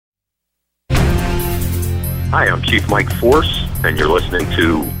Hi, I'm Chief Mike Force, and you're listening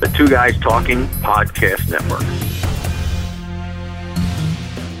to the Two Guys Talking Podcast Network.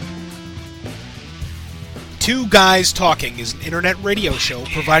 Two Guys Talking is an internet radio show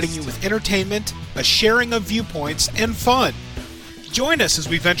providing you with entertainment, a sharing of viewpoints, and fun. Join us as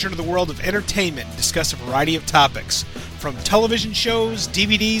we venture into the world of entertainment and discuss a variety of topics, from television shows,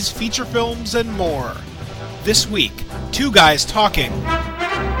 DVDs, feature films, and more. This week, Two Guys Talking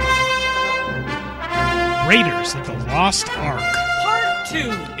Raiders of the Lost Ark. Part 2.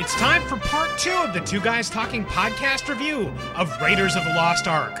 It's time for Part 2 of the Two Guys Talking podcast review of Raiders of the Lost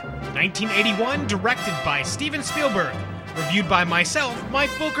Ark. 1981, directed by Steven Spielberg. Reviewed by myself,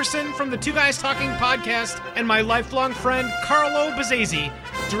 Mike Wilkerson from the Two Guys Talking podcast, and my lifelong friend, Carlo Bazzesi,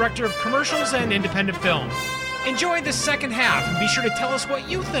 director of commercials and independent film. Enjoy the second half, and be sure to tell us what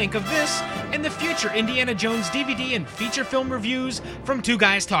you think of this and the future Indiana Jones DVD and feature film reviews from Two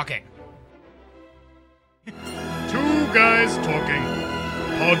Guys Talking. Two Guys Talking,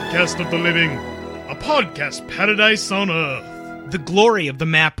 podcast of the living, a podcast paradise on Earth. The glory of the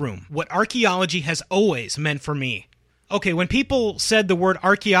map room, what archaeology has always meant for me. Okay, when people said the word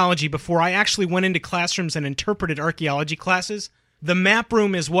archaeology before I actually went into classrooms and interpreted archaeology classes, the map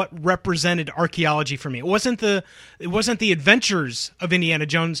room is what represented archaeology for me. It wasn't the adventures of Indiana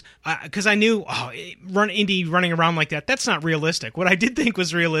Jones, because I knew, Indy running around like that, that's not realistic. What I did think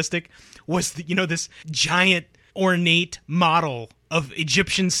was realistic was, this giant, ornate model of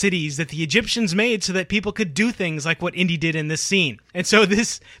Egyptian cities that the Egyptians made so that people could do things like what Indy did in this scene. And so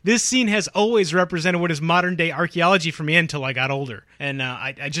this scene has always represented what is modern-day archaeology for me until I got older. And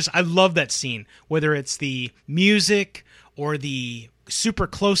I love that scene, whether it's the music or the super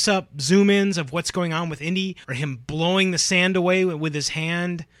close-up zoom-ins of what's going on with Indy, or him blowing the sand away with his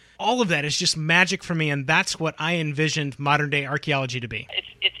hand. All of that is just magic for me, and that's what I envisioned modern-day archaeology to be.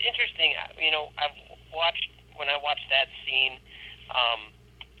 It's interesting. When I watched that scene,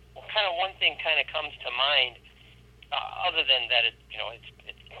 one thing comes to mind, other than that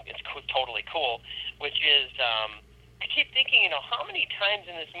it's totally cool, which is I keep thinking, how many times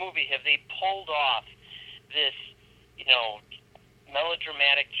in this movie have they pulled off this,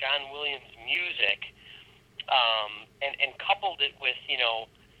 melodramatic John Williams music, and coupled it with,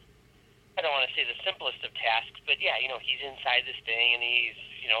 I don't want to say the simplest of tasks, but yeah, he's inside this thing and he's,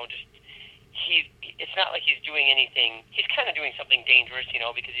 it's not like he's doing anything, he's kind of doing something dangerous,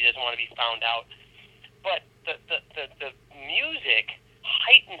 because he doesn't want to be found out, but the music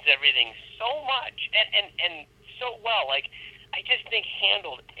heightens everything so much and so well, like, I just think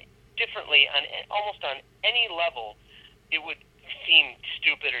handled differently almost on any level, it would seem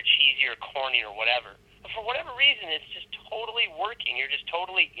stupid or cheesy or corny or whatever. But for whatever reason, it's just totally working. You're just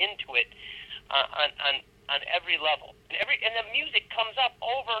totally into it on every level. And the music comes up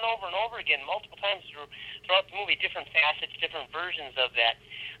over and over and over again multiple times throughout the movie, different facets, different versions of that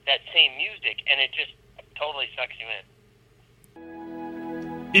same music, and it just totally sucks you in.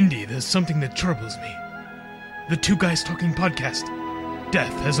 Indy, there's something that troubles me. The Two Guys Talking podcast.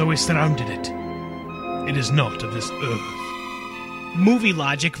 Death has always surrounded it. It is not of this earth. Movie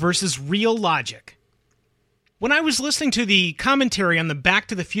logic versus real logic. When I was listening to the commentary on the Back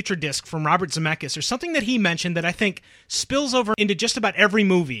to the Future disc from Robert Zemeckis, there's something that he mentioned that I think spills over into just about every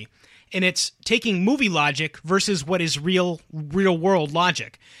movie, and it's taking movie logic versus what is real-world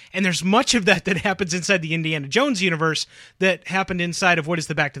logic. And there's much of that happens inside the Indiana Jones universe that happened inside of what is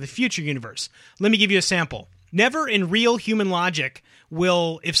the Back to the Future universe. Let me give you a sample. Never in real human logic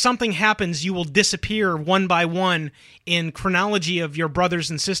if something happens, you will disappear one by one in chronology of your brothers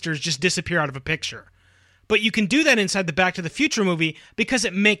and sisters, just disappear out of a picture. But you can do that inside the Back to the Future movie because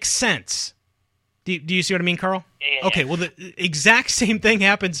it makes sense. Do you see what I mean, Carl? Yeah. Okay, well, the exact same thing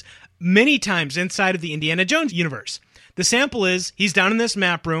happens many times inside of the Indiana Jones universe. The sample is, he's down in this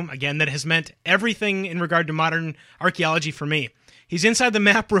map room, again, that has meant everything in regard to modern archaeology for me. He's inside the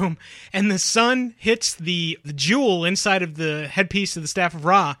map room, and the sun hits the jewel inside of the headpiece of the Staff of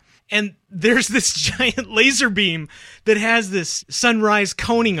Ra, and there's this giant laser beam that has this sunrise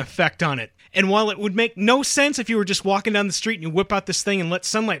coning effect on it. And while it would make no sense if you were just walking down the street and you whip out this thing and let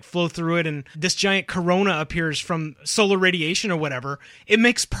sunlight flow through it and this giant corona appears from solar radiation or whatever, it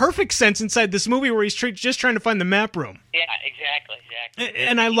makes perfect sense inside this movie where he's just trying to find the map room. Yeah, exactly.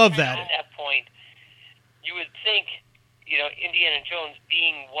 And I love that. At that point, you would think, Indiana Jones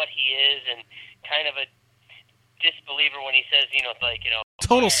being what he is and kind of a disbeliever when he says,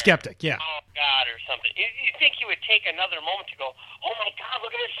 total skeptic, yeah. Oh, God, or something. You think he would take another moment to go, oh, my God,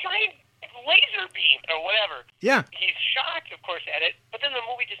 look at this giant laser beam, or whatever. Yeah. He's shocked, of course, at it, but then the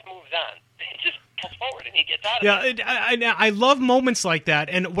movie just moves on. It just pulls forward and he gets out of it. Yeah, I love moments like that,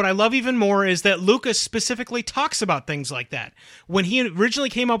 and what I love even more is that Lucas specifically talks about things like that. When he originally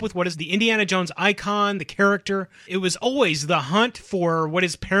came up with what is the Indiana Jones icon, the character, it was always the hunt for what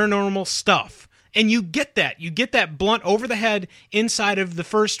is paranormal stuff. And you get that. You get that blunt over the head inside of the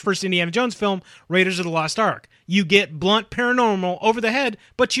first Indiana Jones film, Raiders of the Lost Ark. You get blunt paranormal over the head,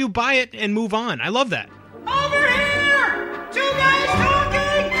 but you buy it and move on. I love that. Over here! 2 guys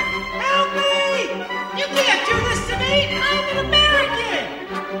talking! Help me! You can't do this to me! I'm an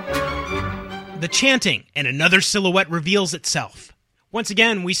American! The chanting, and another silhouette reveals itself. Once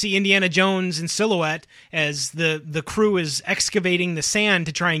again, we see Indiana Jones in silhouette as the crew is excavating the sand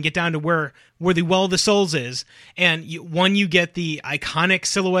to try and get down to where the Well of the Souls is. And you get the iconic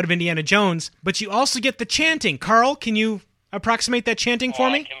silhouette of Indiana Jones, but you also get the chanting. Carl, can you approximate that chanting for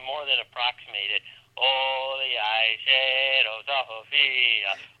me? I can more than approximate it. Holy I shadows of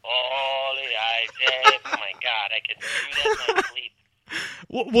Sophia. Holy I shadows. Oh my God, I can do that in my sleep.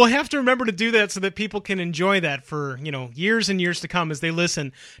 We'll have to remember to do that so that people can enjoy that for, years and years to come as they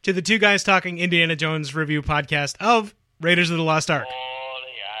listen to the Two Guys Talking Indiana Jones review podcast of Raiders of the Lost Ark.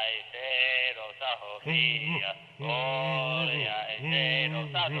 Holy I shadows of Sophia. Holy I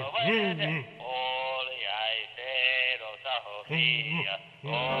shadows of Sophia. Holy I shadows of Sophia.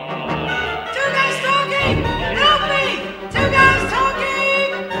 Two guys talking! Help me! 2 guys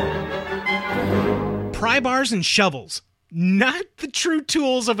talking! Pry bars and shovels. Not the true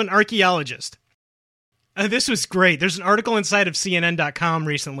tools of an archaeologist. This was great. There's an article inside of CNN.com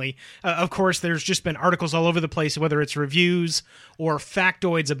recently. Of course, there's just been articles all over the place, whether it's reviews or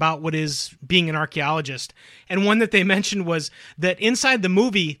factoids about what is being an archaeologist. And one that they mentioned was that inside the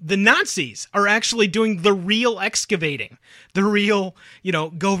movie, the Nazis are actually doing the real excavating. The real,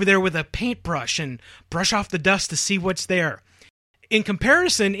 go over there with a paintbrush and brush off the dust to see what's there. In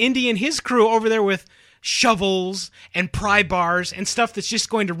comparison, Indy and his crew over there with shovels and pry bars and stuff that's just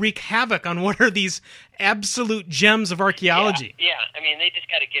going to wreak havoc on what are these absolute gems of archaeology. Yeah. I mean, they just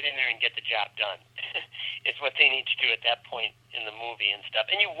got to get in there and get the job done. It's what they need to do at that point in the movie and stuff.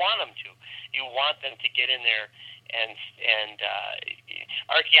 And you want them to. You want them to get in there and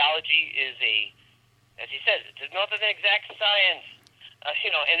archaeology is as he says, it's not an exact science.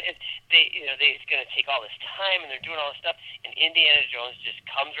 It's going to take all this time, and they're doing all this stuff, and Indiana Jones just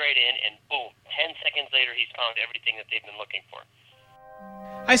comes right in, and boom, 10 seconds later, he's found everything that they've been looking for.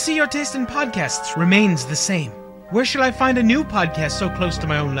 I see your taste in podcasts remains the same. Where should I find a new podcast so close to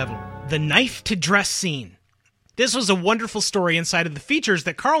my own level? The knife to dress scene. This was a wonderful story inside of the features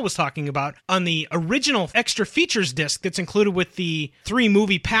that Carl was talking about on the original extra features disc that's included with the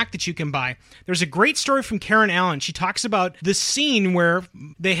 3-movie pack that you can buy. There's a great story from Karen Allen. She talks about the scene where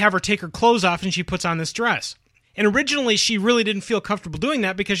they have her take her clothes off and she puts on this dress. And originally she really didn't feel comfortable doing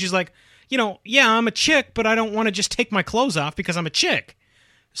that because she's like, yeah, I'm a chick, but I don't want to just take my clothes off because I'm a chick.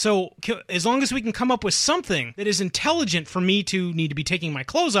 So as long as we can come up with something that is intelligent for me to need to be taking my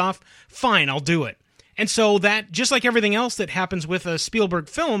clothes off, fine, I'll do it. And so that, just like everything else that happens with a Spielberg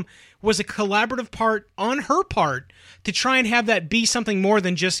film, was a collaborative part on her part to try and have that be something more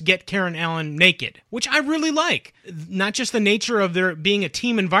than just get Karen Allen naked, which I really like. Not just the nature of there being a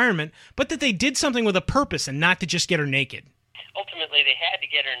team environment, but that they did something with a purpose and not to just get her naked. Ultimately, they had to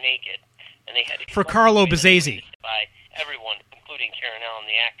get her naked, and they had to for Carlo Bazzesi. By everyone, including Karen Allen,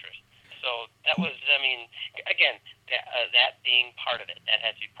 the actress. So that was, again, that being part of it. That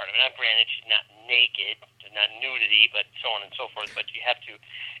has to be part of it. Now, granted, she's not naked, not nudity, but so on and so forth. But you have to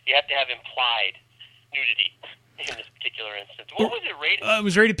have implied nudity in this particular instance. What was it rated? It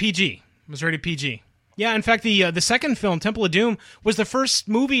was rated PG. Yeah, in fact, the second film, Temple of Doom, was the first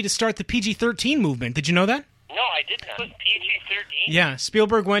movie to start the PG-13 movement. Did you know that? No, I did not. It was PG-13? Yeah,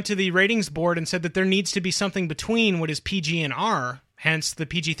 Spielberg went to the ratings board and said that there needs to be something between what is PG and R. Hence, the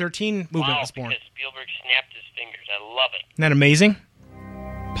PG-13 movement was born. Because Spielberg snapped his fingers. I love it. Isn't that amazing?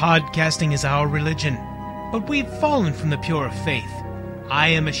 Podcasting is our religion, but we've fallen from the pure of faith. I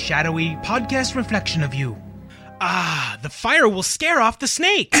am a shadowy podcast reflection of you. Ah, the fire will scare off the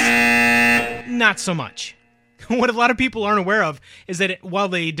snakes. Not so much. What a lot of people aren't aware of is that while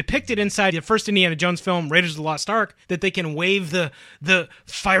they depict it inside the first Indiana Jones film, Raiders of the Lost Ark, that they can wave the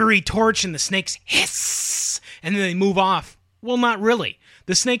fiery torch and the snakes hiss, and then they move off. Well, not really.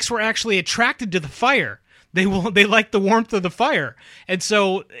 The snakes were actually attracted to the fire. They like the warmth of the fire. And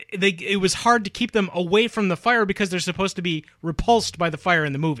so it was hard to keep them away from the fire because they're supposed to be repulsed by the fire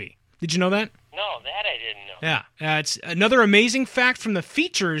in the movie. Did you know that? No, that I didn't know. Yeah. It's another amazing fact from the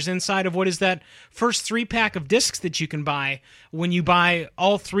features inside of what is that first 3-pack of discs that you can buy when you buy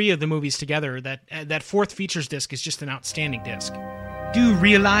all 3 of the movies together. That 4th features disc is just an outstanding disc. Do you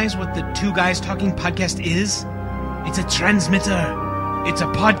realize what the Two Guys Talking podcast is? It's a transmitter. It's a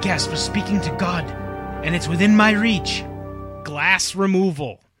podcast for speaking to God, and it's within my reach. Glass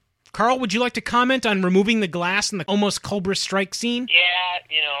removal. Carl, would you like to comment on removing the glass in the almost Cobra Strike scene? Yeah,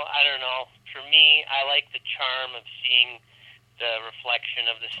 I don't know. For me, I like the charm of seeing the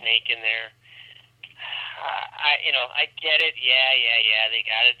reflection of the snake in there. I get it. Yeah. They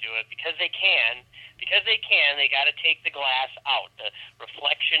got to do it because they can. Because they can, they got to take the glass out, the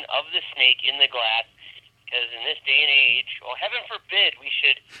reflection of the snake in the glass. Because in this day and age, well, heaven forbid, we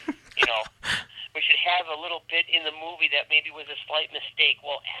should, we should have a little bit in the movie that maybe was a slight mistake.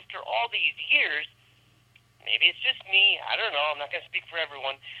 Well, after all these years, maybe it's just me. I don't know. I'm not going to speak for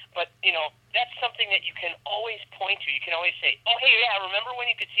everyone. But, that's something that you can always point to. You can always say, oh, hey, yeah, remember when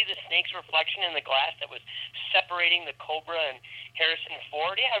you could see the snake's reflection in the glass that was separating the Cobra and Harrison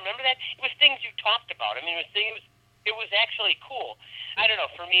Ford? Yeah, remember that? It was things you talked about. I mean, it was actually cool. I don't know.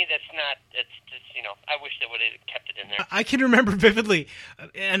 For me, it's just, I wish they would have kept it in there. I can remember vividly,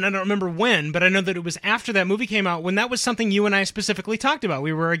 and I don't remember when, but I know that it was after that movie came out when that was something you and I specifically talked about.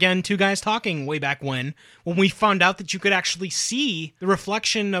 We were, again, two guys talking way back when we found out that you could actually see the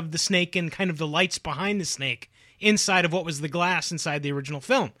reflection of the snake and kind of the lights behind the snake inside of what was the glass inside the original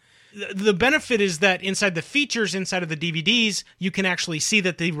film. The benefit is that inside the features, inside of the DVDs, you can actually see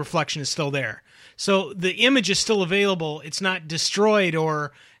that the reflection is still there. So the image is still available. It's not destroyed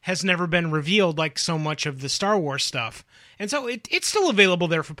or has never been revealed like so much of the Star Wars stuff. And so it's still available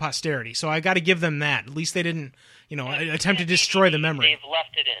there for posterity. So I got to give them that. At least they didn't, attempt to destroy the memory. They've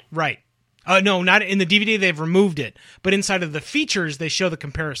left it in. Right. No, not in the DVD. They've removed it. But inside of the features, they show the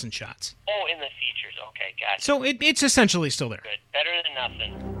comparison shots. Oh, in the features. Okay, gotcha. So it's essentially still there. Good. Better than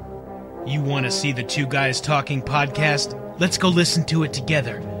nothing. You want to see the Two Guys Talking podcast? Let's go listen to it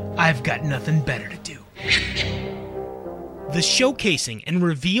together. I've got nothing better to do. The showcasing and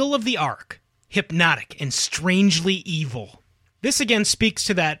reveal of the Ark, hypnotic and strangely evil. This again speaks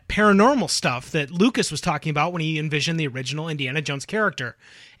to that paranormal stuff that Lucas was talking about when he envisioned the original Indiana Jones character.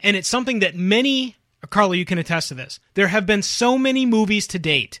 And it's something that many, Carla, you can attest to this, there have been so many movies to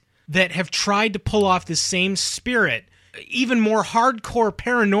date that have tried to pull off this same spirit, even more hardcore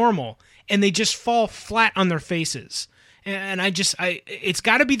paranormal, and they just fall flat on their faces. And it's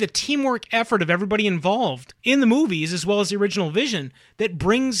got to be the teamwork effort of everybody involved in the movies as well as the original vision that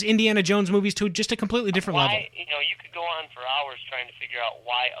brings Indiana Jones movies to just a completely different level. You could go on for hours trying to figure out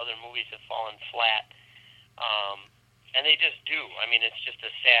why other movies have fallen flat, and they just do. I mean, it's just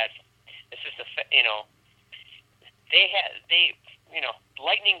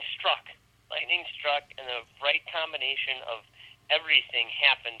lightning struck, and the right combination of everything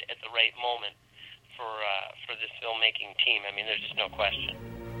happened at the right moment for this filmmaking team. I mean, there's just no question.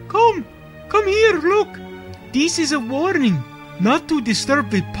 Come here, look. This is a warning not to disturb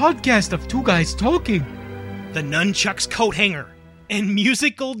the podcast of Two Guys Talking. The Nunchucks coat hanger and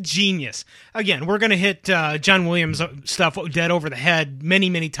musical genius. Again, we're going to hit John Williams stuff dead over the head many,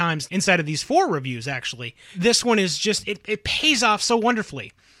 many times inside of these 4 reviews, actually. This one is just, it pays off so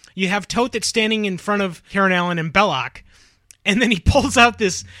wonderfully. You have Toht that's standing in front of Karen Allen and Belloc, and then he pulls out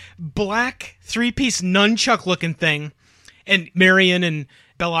this black 3-piece nunchuck-looking thing, and Marion and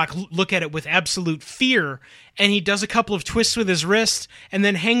Belloc look at it with absolute fear, and he does a couple of twists with his wrist, and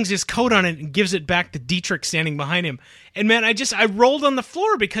then hangs his coat on it and gives it back to Dietrich standing behind him. And man, I rolled on the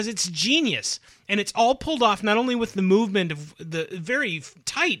floor because it's genius. And it's all pulled off not only with the movement of the very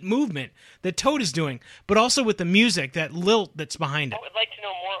tight movement that Toht is doing, but also with the music, that lilt that's behind it. I would like to know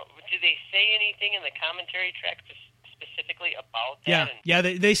more. Do they say anything in the commentary track specifically about that? Yeah.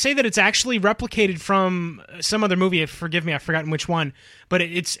 They say that it's actually replicated from some other movie. Forgive me, I've forgotten which one. But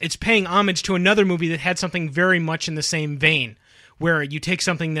it's paying homage to another movie that had something very much in the same vein, where you take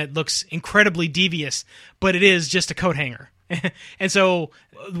something that looks incredibly devious, but it is just a coat hanger. And so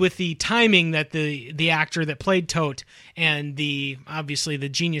with the timing that the actor that played Toht and obviously the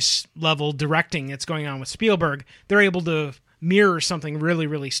genius level directing that's going on with Spielberg, they're able to mirror something really,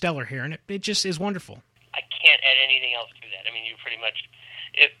 really stellar here, and it just is wonderful. I can't add anything else to that. I mean, you pretty much,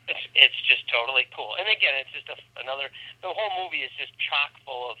 it's just totally cool. And again, it's just the whole movie is just chock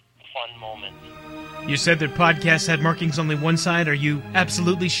full of fun moments. You said that podcasts had markings only one side. Are you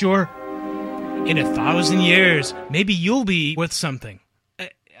absolutely sure? In 1,000 years, maybe you'll be with something.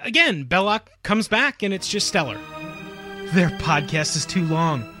 Again, Belloc comes back, and it's just stellar. Their podcast is too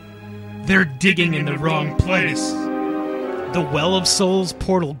long. They're digging in the wrong place. The Well of Souls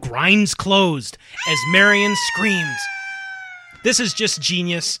portal grinds closed as Marion screams. This is just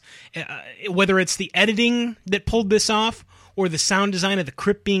genius. Whether it's the editing that pulled this off, or the sound design of the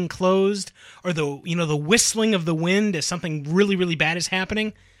crypt being closed, or the whistling of the wind as something really, really bad is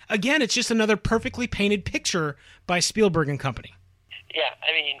happening. Again, it's just another perfectly painted picture by Spielberg and company. Yeah,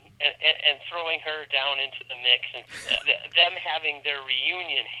 I mean, and throwing her down into the mix, and them having their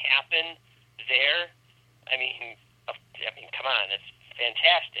reunion happen there. I mean, come on, it's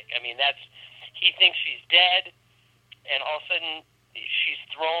fantastic. I mean, he thinks she's dead, and all of a sudden she's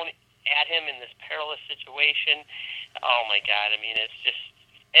thrown at him in this perilous situation. Oh my God! I mean, it's just,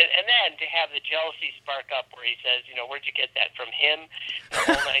 and then to have the jealousy spark up where he says, where'd you get that from him?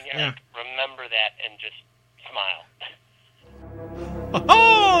 The whole 9 yards. Yeah. Remember that and just smile.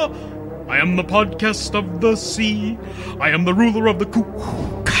 Ah! I am the podcast of the sea. I am the ruler of the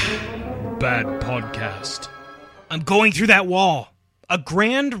Bad podcast. I'm going through that wall. A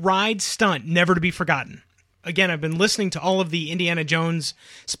grand ride stunt never to be forgotten. Again, I've been listening to all of the Indiana Jones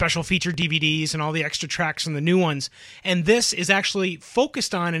special feature DVDs and all the extra tracks from the new ones, and this is actually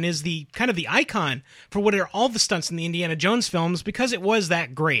focused on and is the kind of the icon for what are all the stunts in the Indiana Jones films because it was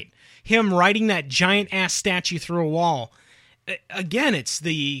that great. Him riding that giant-ass statue through a wall. Again, it's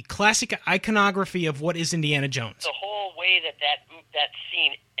the classic iconography of what is Indiana Jones. The whole way that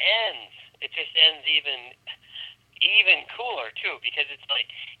scene ends, it just ends even cooler, too, because it's like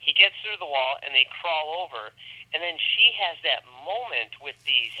he gets through the wall and they crawl over, and then she has that moment with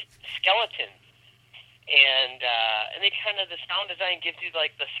these skeletons, and they kind of, the sound design gives you,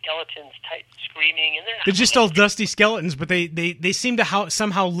 like, the skeletons type screaming, and they're just all dusty skeletons, but they seem to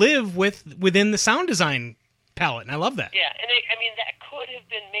somehow live within the sound design palette, and I love that. Yeah, and that could have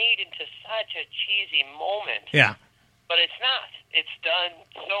been made into such a cheesy moment. Yeah. But it's not. It's done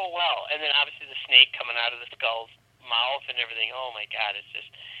so well. And then obviously the snake coming out of the skull's mouth and everything. Oh my God, it's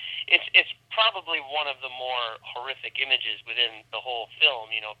probably one of the more horrific images within the whole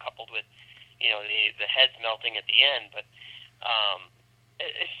film, coupled with, the heads melting at the end. But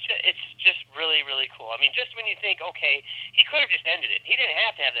it's just really, really cool. I mean, just when you think, okay, he could have just ended it. He didn't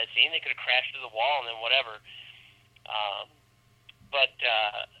have to have that scene. They could have crashed through the wall and then whatever. But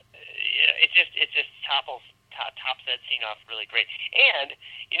it just tops that scene off really great. And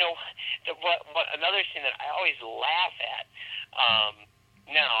what another scene that I always laugh at.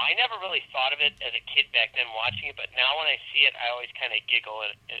 Now I never really thought of it as a kid back then watching it, but now when I see it, I always kind of giggle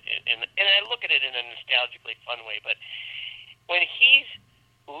and I look at it in a nostalgically fun way. But when he's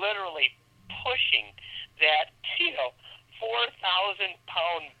literally pushing that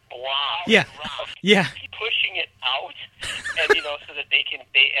 4,000-pound blob. Yeah. Rock, Yeah. Pushing it out, and so that they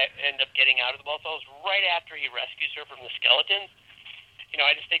end up getting out of the balls right after he rescues her from the skeletons.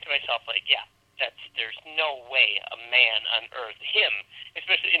 I just think to myself, like, yeah, there's no way a man on Earth, him,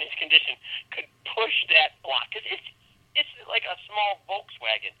 especially in his condition, could push that block, because it's like a small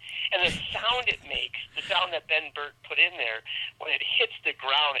Volkswagen, and the sound it makes, the sound that Ben Burt put in there when it hits the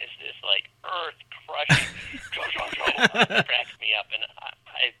ground is this like earth crushing. It cracks me up, and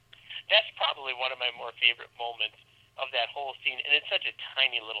I that's probably one of my more favorite moments of that whole scene, and it's such a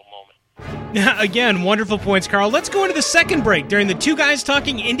tiny little moment. Again, wonderful points, Carl. Let's go into the second break during the Two Guys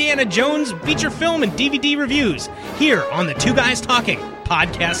Talking Indiana Jones feature film and DVD reviews here on the Two Guys Talking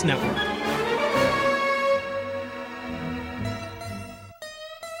Podcast Network.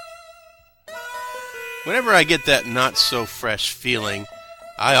 Whenever I get that not-so-fresh feeling,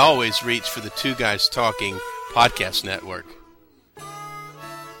 I always reach for the Two Guys Talking Podcast Network.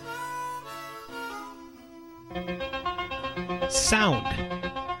 Sound.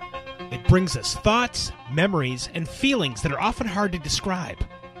 It brings us thoughts, memories, and feelings that are often hard to describe.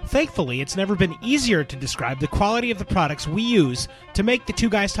 Thankfully, it's never been easier to describe the quality of the products we use to make the Two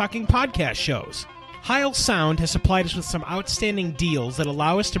Guys Talking podcast shows. Heil Sound has supplied us with some outstanding deals that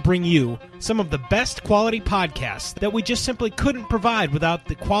allow us to bring you some of the best quality podcasts that we just simply couldn't provide without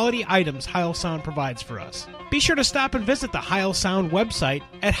the quality items Heil Sound provides for us. Be sure to stop and visit the Heil Sound website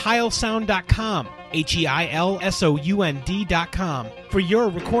at heilsound.com, HEILSOUND.com, for your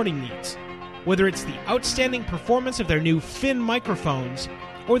recording needs. Whether it's the outstanding performance of their new Finn microphones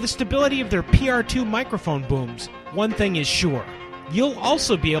or the stability of their PR2 microphone booms, one thing is sure. You'll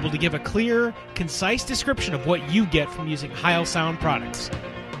also be able to give a clear, concise description of what you get from using Heil Sound products.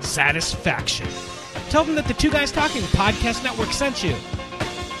 Satisfaction. Tell them that the Two Guys Talking Podcast Network sent you.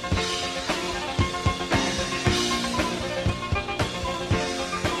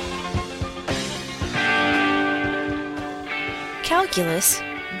 Calculus?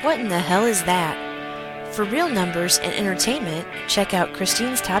 What in the hell is that? For real numbers and entertainment, check out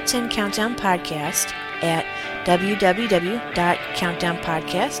Christine's Top 10 Countdown Podcast at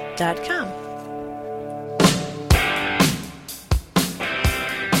www.countdownpodcast.com.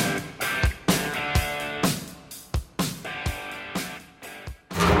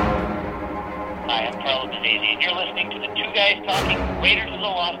 Two Guys Talking Raiders of the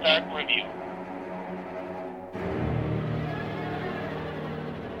Lost Ark review.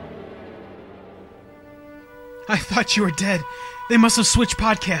 I thought you were dead. They must have switched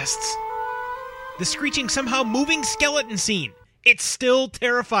podcasts. The screeching, somehow moving skeleton scene. It still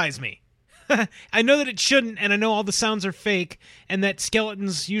terrifies me. I know that it shouldn't, and I know all the sounds are fake, and that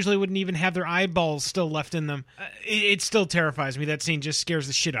skeletons usually wouldn't even have their eyeballs still left in them. It still terrifies me. That scene just scares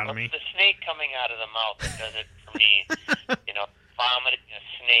the shit out of me. The snake coming out of the mouth that does it for me. Vomiting a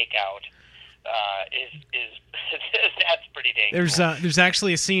snake out is that's pretty dangerous. There's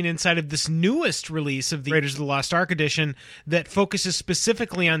actually a scene inside of this newest release of the Raiders of the Lost Ark edition that focuses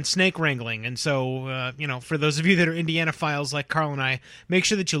specifically on snake wrangling. And so, for those of you that are Indianophiles like Carl and I, make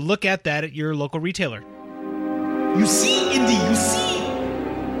sure that you look at that at your local retailer. You see, Indy, you see!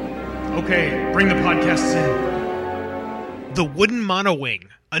 Okay, bring the podcasts in. The wooden monowing.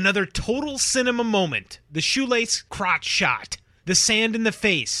 Another total cinema moment. The shoelace crotch shot. The sand in the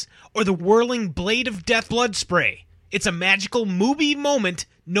face. Or the whirling blade of death blood spray. It's a magical movie moment,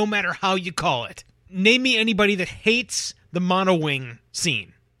 no matter how you call it. Name me anybody that hates the monowing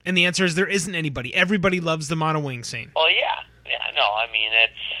scene. And the answer is there isn't anybody. Everybody loves the monowing scene. Well, yeah. No, I mean,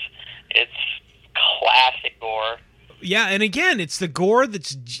 it's classic gore. Yeah, and again, it's the gore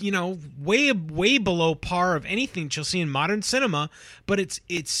that's, way below par of anything that you'll see in modern cinema, but it's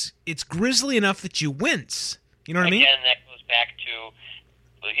grisly enough that you wince. You know what I mean? Again, that goes back to,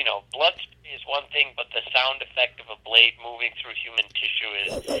 blood spray is one thing, but the sound effect of a blade moving through human tissue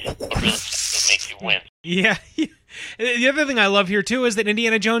is what really makes you wince. Yeah. The other thing I love here, too, is that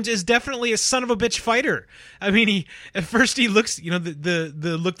Indiana Jones is definitely a son of a bitch fighter. I mean, at first he looks,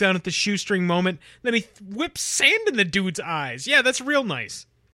 the look down at the shoestring moment, then he whips sand in the dude's eyes. Yeah, that's real nice.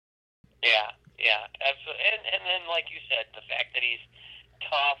 Yeah, absolutely. And then, like you said, the fact that he's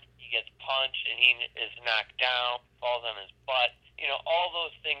tough, he gets punched, and he is knocked down, falls on his butt. All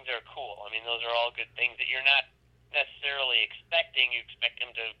those things are cool. I mean, those are all good things that you're not necessarily expecting. You expect him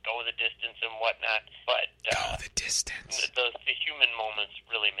to go the distance and whatnot, but go the distance. The human moments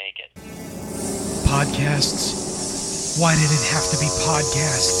really make it. Podcasts. Why did it have to be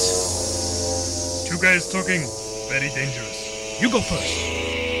podcasts? Two Guys Talking, very dangerous. You go first.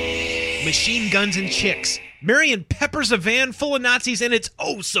 Machine guns and chicks. Marion peppers a van full of Nazis, and it's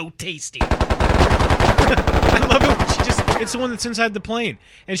oh so tasty. I love it when it's the one that's inside the plane,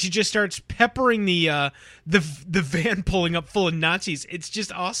 and she just starts peppering the van pulling up full of Nazis. It's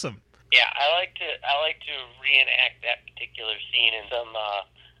just awesome. Yeah, I like to reenact that particular scene in some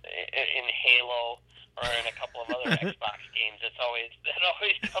in Halo or in a couple of other Xbox games. That always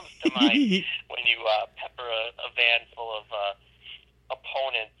comes to mind when you pepper a van full of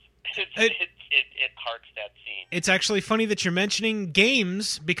opponents. It harks that scene. It's actually funny that you're mentioning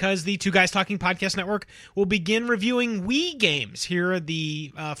games because the Two Guys Talking Podcast Network will begin reviewing Wii games here at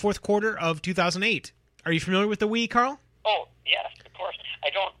the fourth quarter of 2008. Are you familiar with the Wii, Carl? Oh, yes, of course. I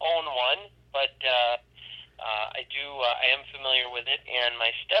don't own one, but I do. I am familiar with it, and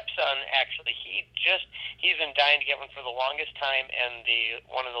my stepson actually he's been dying to get one for the longest time, and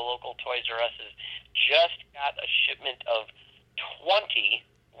one of the local Toys R Us's just got a shipment of 20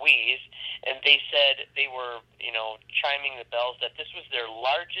 Wii's, and they said they were, chiming the bells that this was their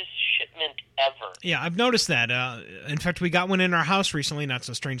largest shipment ever. Yeah, I've noticed that. In fact, we got one in our house recently, not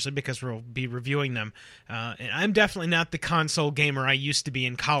so strangely, because we'll be reviewing them. And I'm definitely not the console gamer I used to be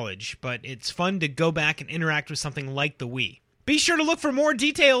in college, but it's fun to go back and interact with something like the Wii. Be sure to look for more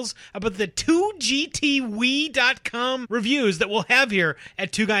details about the 2GTWii.com reviews that we'll have here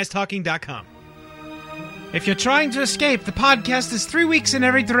at twoguystalking.com. If you're trying to escape, the podcast is 3 weeks in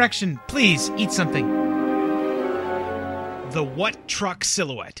every direction. Please, eat something. The What Truck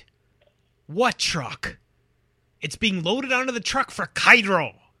Silhouette. What truck? It's being loaded onto the truck for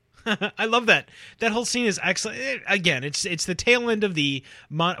Cairo. I love that. That whole scene is excellent. Again, it's the tail end of the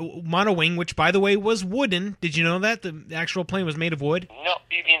monowing, which, by the way, was wooden. Did you know that? The actual plane was made of wood? No,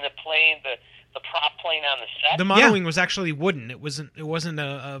 you mean the plane, the prop plane on the set? The monowing was actually wooden. It wasn't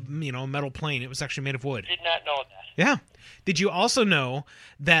a metal plane. It was actually made of wood. Did not know that. Yeah. Did you also know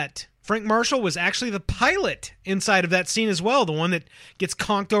that Frank Marshall was actually the pilot inside of that scene as well, the one that gets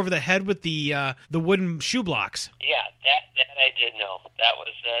conked over the head with the wooden shoe blocks? Yeah, that I did know. That was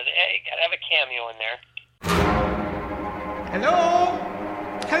you gotta have a cameo in there.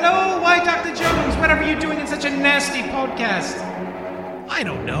 Hello, why Dr. Jones? What are you doing in such a nasty podcast? I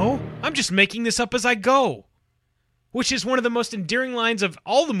don't know. I'm just making this up as I go. Which is one of the most endearing lines of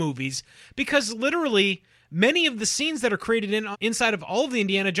all the movies, because literally many of the scenes that are created inside of all of the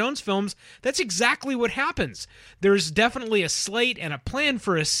Indiana Jones films, that's exactly what happens. There's definitely a slate and a plan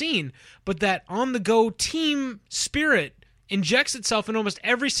for a scene, but that on-the-go team spirit injects itself in almost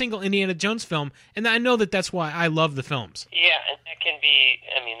every single Indiana Jones film, and I know that that's why I love the films. Yeah, and that can be,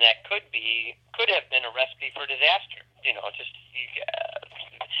 I mean, that could have been a recipe for disaster.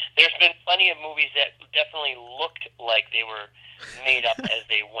 There's been plenty of movies that definitely looked like they were made up as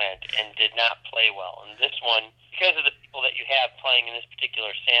they went and did not play well. And this one, because of the people that you have playing in this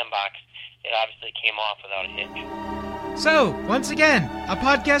particular sandbox, it obviously came off without a hitch. So, once again, a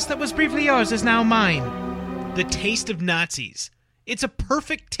podcast that was briefly yours is now mine. The Taste of Nazis. It's a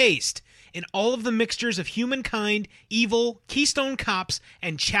perfect taste in all of the mixtures of humankind, evil, Keystone Cops,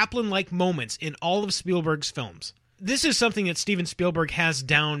 and Chaplin-like moments in all of Spielberg's films. This is something that Steven Spielberg has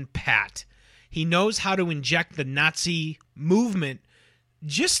down pat. He knows how to inject the Nazi movement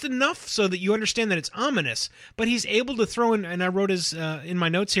just enough so that you understand that it's ominous, but he's able to throw in, and I wrote in my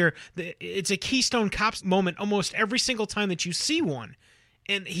notes here, it's a Keystone Cops moment almost every single time that you see one.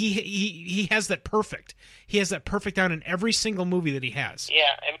 And he has that perfect. He has that perfect down in every single movie that he has.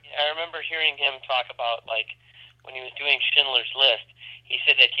 Yeah, I remember hearing him talk about, like, when he was doing Schindler's List, he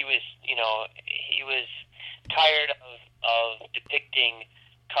said that he was tired of depicting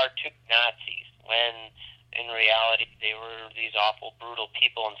cartoon Nazis when in reality they were these awful, brutal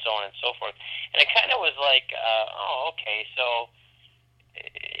people and so on and so forth. And it kind of was like, okay, so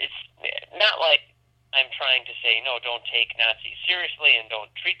it's not like I'm trying to say, no, don't take Nazis seriously and don't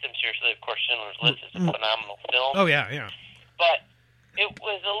treat them seriously. Of course, Schindler's List is a phenomenal film. Oh, yeah, yeah. But it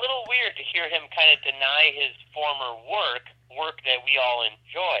was a little weird to hear him kind of deny his former work that we all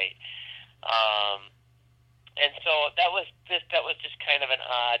enjoyed. And so that was just kind of an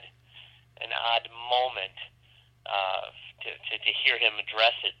odd moment to hear him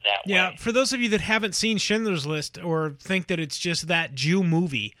address it that way. Yeah, for those of you that haven't seen Schindler's List or think that it's just that Jew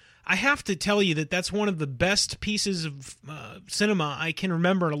movie, I have to tell you that that's one of the best pieces of cinema I can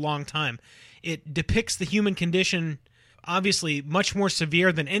remember in a long time. It depicts the human condition, obviously much more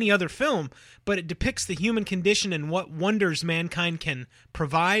severe than any other film, but it depicts the human condition and what wonders mankind can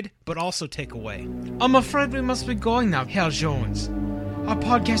provide, but also take away. I'm afraid we must be going now, Hal Jones. Our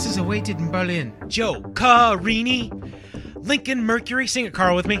podcast is awaited in Berlin. Joe Carini, Lincoln Mercury, sing it,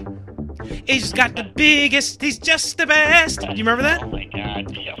 Carl, with me. He's got the biggest, he's just the best. Do you remember that? Oh my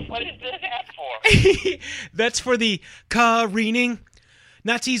God. What is that for? That's for the careening.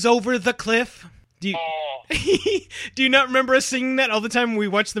 Nazis over the cliff. Do you not remember us singing that all the time when we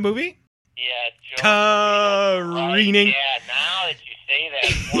watched the movie? Yeah, Joe. Careening. Right. Yeah, now that you say that,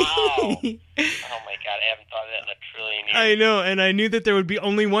 wow. Oh my God, I haven't thought of that in a trillion years. I know, and I knew that there would be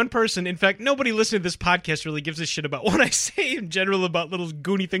only one person. In fact, nobody listening to this podcast really gives a shit about what I say in general about little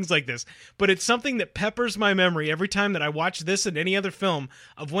goony things like this. But it's something that peppers my memory every time that I watch this and any other film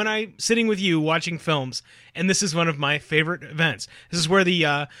of when I'm sitting with you watching films. And this is one of my favorite events. This is where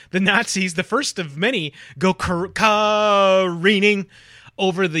the Nazis, the first of many, go careening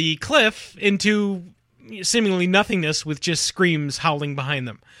over the cliff into seemingly nothingness with just screams howling behind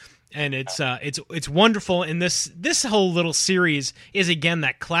them. And it's wonderful. And this whole little series is, again,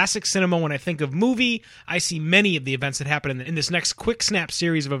 that classic cinema. When I think of movie, I see many of the events that happen in this next quick snap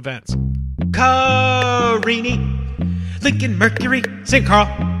series of events. Carini, Lincoln Mercury, sing, Carl.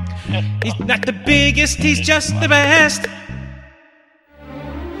 He's not the biggest, he's just the best.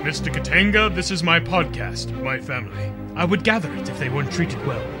 Mr. Katanga, this is my podcast, my family. I would gather it if they weren't treated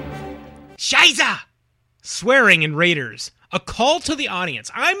well. Scheiße! Swearing in Raiders. A call to the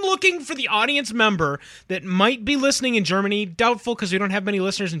audience. I'm looking for the audience member that might be listening in Germany. Doubtful because we don't have many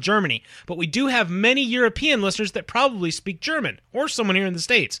listeners in Germany. But we do have many European listeners that probably speak German. Or someone here in the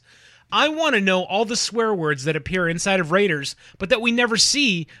States. I want to know all the swear words that appear inside of Raiders, but that we never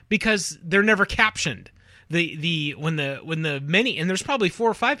see because they're never captioned. When the many, and there's probably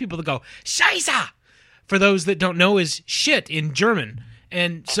 4 or 5 people that go, Scheiße! For those that don't know, is shit in German.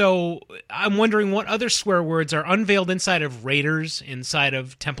 And so I'm wondering what other swear words are unveiled inside of Raiders, inside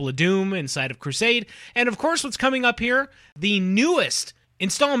of Temple of Doom, inside of Crusade, and of course what's coming up here, the newest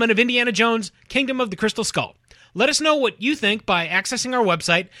installment of Indiana Jones, Kingdom of the Crystal Skull. Let us know what you think by accessing our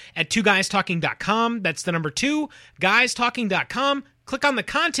website at twoguystalking.com. That's the number 2, guystalking.com. Click on the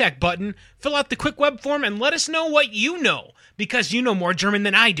contact button, fill out the quick web form, and let us know what you know, because you know more German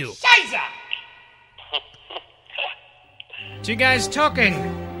than I do. Scheiße! Two Guys Talking.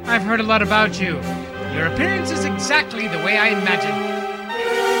 I've heard a lot about you. Your appearance is exactly the way I imagined.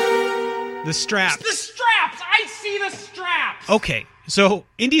 The straps. The straps! I see the straps! Okay, so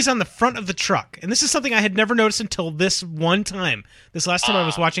Indy's on the front of the truck, and this is something I had never noticed until this one time. This last time I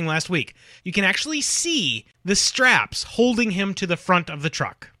was watching last week. You can actually see the straps holding him to the front of the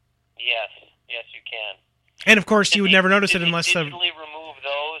truck. Yes, you can. And of course, you would never notice it unless... Did they digitally remove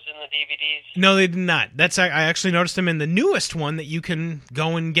those in the DVDs? No, they did not. I actually noticed them in the newest one that you can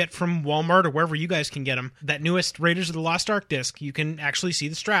go and get from Walmart or wherever you guys can get them. That newest Raiders of the Lost Ark disc, you can actually see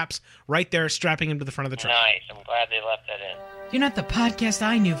the straps right there strapping them to the front of the truck. Nice. I'm glad they left that in. You're not the podcast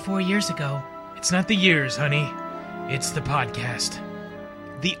I knew 4 years ago. It's not the years, honey. It's the podcast.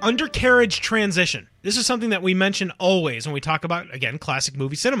 The undercarriage transition. This is something that we mention always when we talk about, again, classic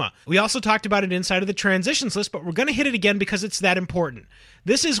movie cinema. We also talked about it inside of the transitions list, but we're going to hit it again because it's that important.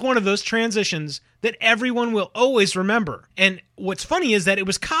 This is one of those transitions that everyone will always remember. And what's funny is that it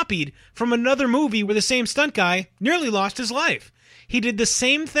was copied from another movie where the same stunt guy nearly lost his life. He did the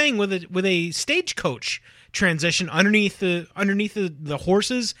same thing with a stagecoach transition underneath the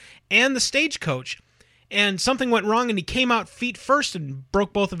horses and the stagecoach. And something went wrong, and he came out feet first and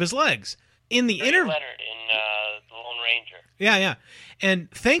broke both of his legs. In the Leonard in The Lone Ranger. Yeah. And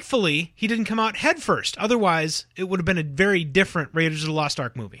thankfully, he didn't come out head first. Otherwise, it would have been a very different Raiders of the Lost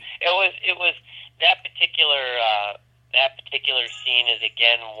Ark movie. It was that particular scene is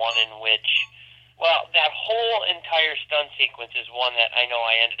again one in which, well, that whole entire stunt sequence is one that I know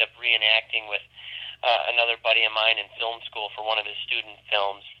I ended up reenacting with another buddy of mine in film school for one of his student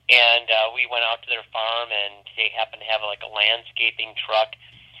films. And we went out to their farm, and they happened to have like a landscaping truck,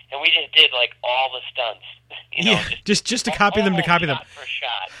 and we just did like all the stunts. Just to copy them to copy them. Shot for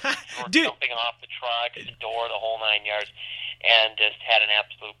shot. Dude. Jumping off the truck, the door, the whole 9 yards, and just had an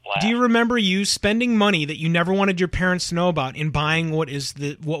absolute blast. Do you remember you spending money that you never wanted your parents to know about in buying what was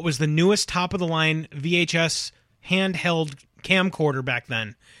the newest top of the line VHS handheld camcorder back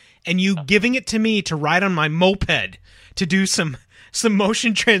then, and you giving it to me to ride on my moped to do some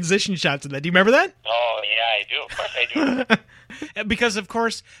motion transition shots of that? Do you remember that? Oh, yeah, I do. Of course I do. Because, of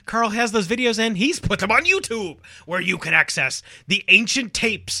course, Carl has those videos, and he's put them on YouTube, where you can access the ancient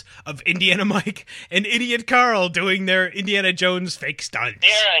tapes of Indiana Mike and Idiot Carl doing their Indiana Jones fake stunts.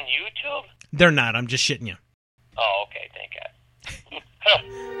 They're on YouTube? They're not. I'm just shitting you. Oh, okay. Thank God.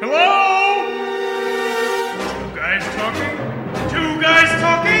 Hello? Two guys talking? Two guys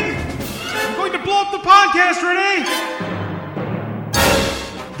talking? I'm going to blow up the podcast, Renee!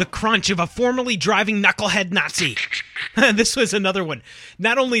 The crunch of a formerly driving knucklehead Nazi. This was another one.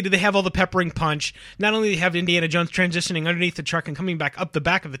 Not only do they have all the peppering punch, not only do they have Indiana Jones transitioning underneath the truck and coming back up the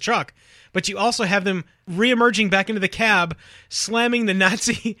back of the truck, but you also have them re-emerging back into the cab, slamming the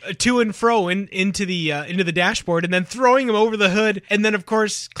Nazi to and fro into the dashboard, and then throwing him over the hood, and then, of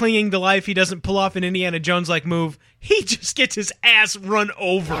course, clinging to life. He doesn't pull off an Indiana Jones-like move. He just gets his ass run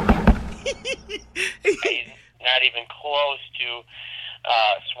over. He's not even close to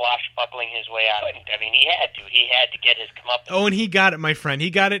swashbuckling his way out. I mean, he had to get his comeuppance. Oh, and he got it, my friend. He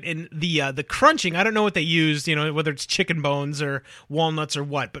got it in the crunching. I don't know what they used, whether it's chicken bones or walnuts or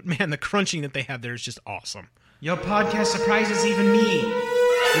what, but man, the crunching that they have there is just awesome. Your podcast surprises even me.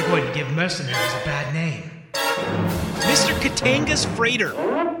 You're going to give Mercenaries a bad name. Mr. Katanga's Freighter.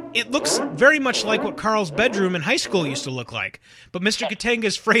 It looks very much like what Carl's bedroom in high school used to look like. But Mr.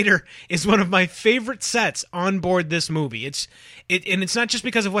 Katanga's Freighter is one of my favorite sets on board this movie. And it's not just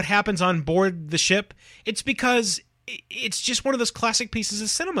because of what happens on board the ship. It's because it's just one of those classic pieces of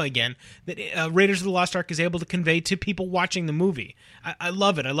cinema again that Raiders of the Lost Ark is able to convey to people watching the movie. I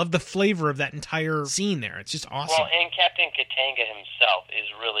love it. I love the flavor of that entire scene there. It's just awesome. Well, and Captain Katanga himself is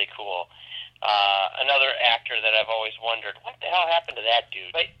really cool. Another actor that I've always wondered, what the hell happened to that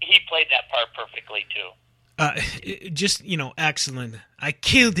dude? But he played that part perfectly, too. Excellent. I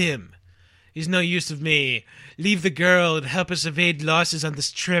killed him. He's no use of me. Leave the girl and help us evade losses on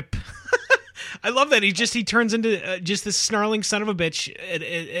this trip. I love that. He turns into just this snarling son of a bitch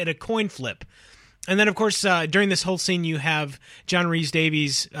at a coin flip. And then, of course, during this whole scene, you have John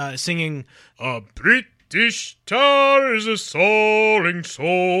Rhys-Davies singing, "A British tar is a soaring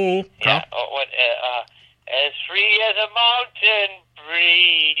soul." Yeah, as free as a mountain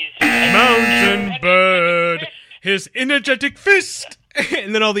breeze. Mountain bird, his energetic fist.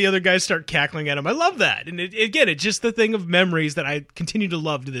 And then all the other guys start cackling at him. I love that. And it's just the thing of memories that I continue to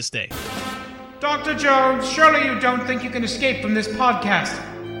love to this day. Dr. Jones, surely you don't think you can escape from this podcast.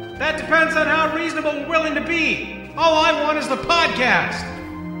 That depends on how reasonable we're willing to be. All I want is the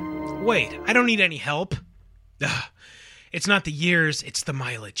podcast. Wait, I don't need any help. Ugh. It's not the years, it's the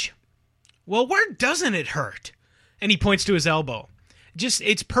mileage. Well, where doesn't it hurt? And he points to his elbow.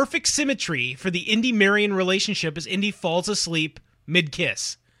 It's perfect symmetry for the Indy-Marion relationship as Indy falls asleep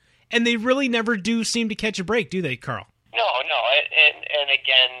mid-kiss. And they really never do seem to catch a break, do they, Carl? No. And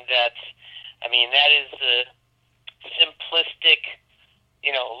again, that is the simplistic,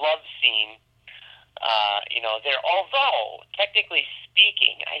 love scene. Although, technically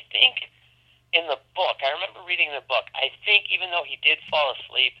speaking, I think in the book, I remember reading the book, I think even though he did fall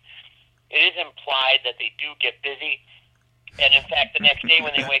asleep, it is implied that they do get busy. And in fact, the next day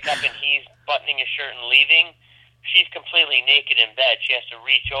when they wake up and he's buttoning his shirt and leaving, she's completely naked in bed. She has to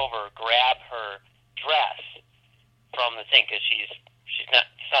reach over, grab her dress from the thing because she's not.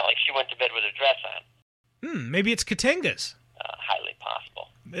 It's not like she went to bed with her dress on. Maybe it's Katanga's. Highly possible.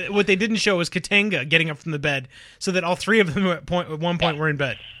 What they didn't show was Katanga getting up from the bed, so that all three of them at one point were in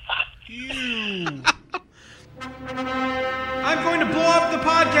bed. I'm going to blow up the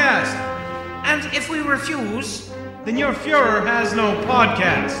podcast. And if we refuse, then your Fuhrer has no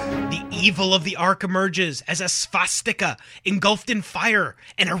podcast. The evil of the Ark emerges as a swastika engulfed in fire,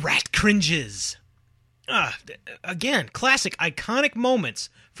 and a rat cringes. Again, classic, iconic moments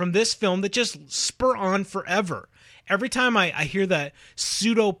from this film that just spur on forever. Every time I hear that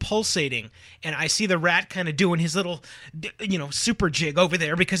pseudo-pulsating and I see the rat kind of doing his little, super jig over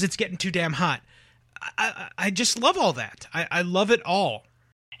there because it's getting too damn hot, I just love all that. I love it all.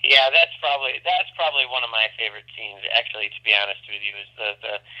 Yeah, that's probably one of my favorite scenes, actually, to be honest with you, is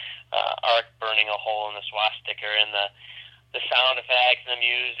the Ark burning a hole in the swastika and the sound effects and the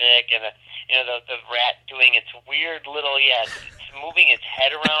music and the rat doing its weird little, it's moving its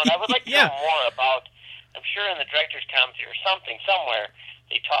head around. I would like to know more about, I'm sure in the director's commentary or something, somewhere,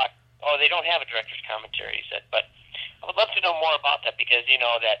 they talk, they don't have a director's commentary, he said, but I would love to know more about that because,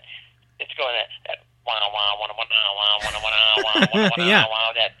 that it's going that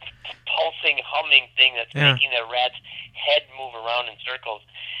wow, that pulsing, humming thing that's making the rat's head move around in circles.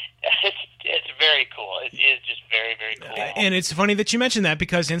 It's very cool. It is just very, very cool. And it's funny that you mentioned that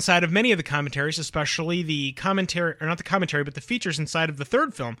because inside of many of the commentaries, especially the commentary, or not the commentary, but the features inside of the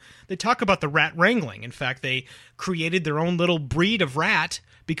third film, they talk about the rat wrangling. In fact, they created their own little breed of rat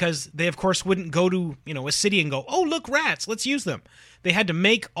because they, of course, wouldn't go to a city and go, oh, look, rats, let's use them. They had to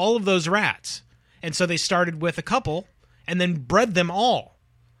make all of those rats. And so they started with a couple and then bred them all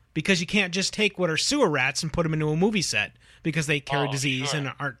because you can't just take what are sewer rats and put them into a movie set because they carry disease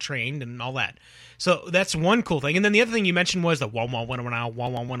and aren't trained and all that. So that's one cool thing. And then the other thing you mentioned was the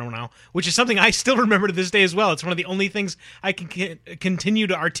wah-wah-wah-wah-wah, which is something I still remember to this day as well. It's one of the only things I can continue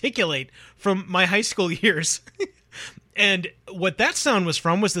to articulate from my high school years. And what that sound was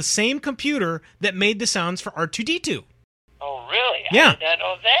from was the same computer that made the sounds for R2-D2. Oh, really? Yeah. I did not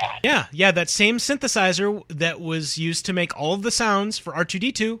know that. Yeah, that same synthesizer that was used to make all of the sounds for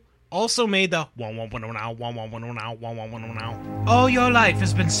R2-D2 also made the all your life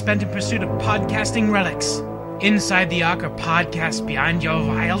has been spent in pursuit of podcasting relics. Inside the Ark are podcasts beyond your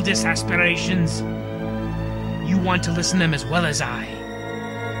wildest aspirations. You want to listen to them as well as I.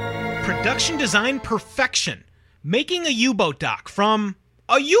 Production design perfection. Making a U-boat dock from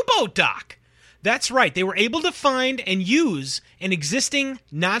a U-boat dock. That's right, they were able to find and use an existing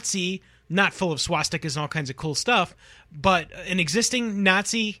Nazi, not full of swastikas and all kinds of cool stuff, but an existing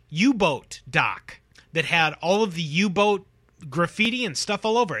Nazi U-boat dock that had all of the U-boat graffiti and stuff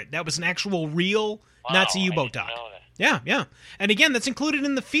all over it. That was an actual real Nazi U-boat dock. Yeah. And again, that's included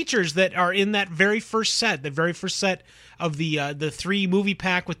in the features that are in that very first set, of the 3 movie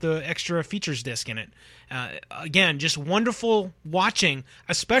pack with the extra features disc in it. Again, just wonderful watching,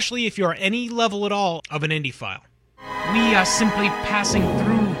 especially if you're any level at all of an indie-phile. We are simply passing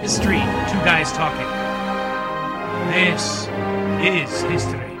through history, 2 guys talking. This is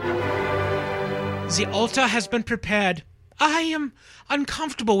history. The altar has been prepared. I am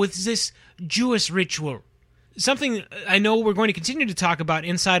uncomfortable with this Jewish ritual. Something I know we're going to continue to talk about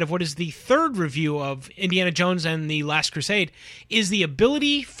inside of what is the third review of Indiana Jones and the Last Crusade is the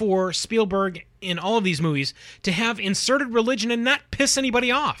ability for Spielberg in all of these movies to have inserted religion and not piss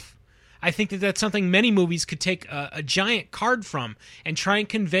anybody off. I think that that's something many movies could take a giant card from and try and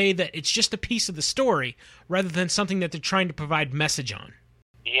convey that it's just a piece of the story rather than something that they're trying to provide message on.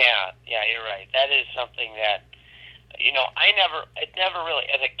 Yeah, you're right. That is something that, it never really,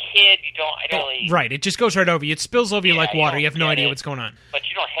 as a kid, I don't really... Right, it just goes right over you. It spills over you like water. You have no idea what's going on. But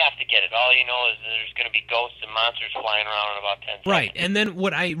you don't have to get it. All you know is there's going to be ghosts and monsters flying around in about 10 seconds. Right, and then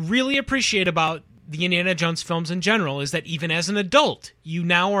what I really appreciate about the Indiana Jones films in general is that even as an adult, you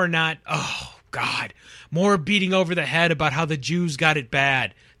now are not, oh, God, more beating over the head about how the Jews got it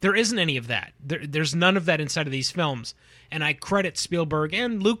bad. There isn't any of that. There's none of that inside of these films. And I credit Spielberg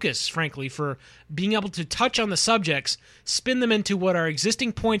and Lucas, frankly, for being able to touch on the subjects, spin them into what are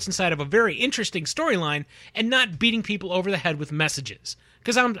existing points inside of a very interesting storyline, and not beating people over the head with messages.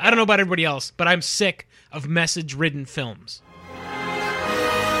 Because I don't know about everybody else, but I'm sick of message-ridden films.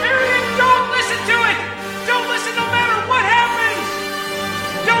 Marion, don't listen to it! Don't listen no matter what happens!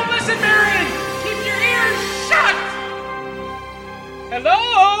 Don't listen, Marion! Keep your ears shut!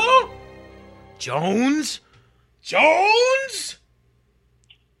 Hello? Jones? Jones?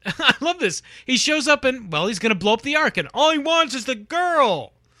 I love this. He shows up and, well, he's going to blow up the Ark, and all he wants is the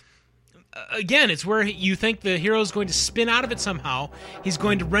girl. Again, it's where you think the hero's going to spin out of it somehow. He's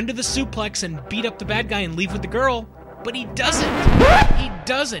going to run to the suplex and beat up the bad guy and leave with the girl, but he doesn't. He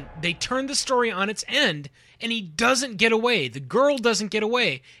doesn't. They turn the story on its end, and he doesn't get away. The girl doesn't get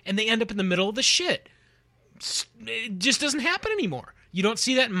away, and they end up in the middle of the shit. It just doesn't happen anymore. You don't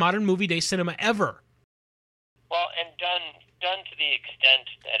see that in modern movie day cinema ever. Well, and done to the extent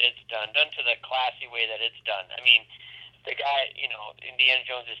that it's done to the classy way that it's done. I mean, the guy, Indiana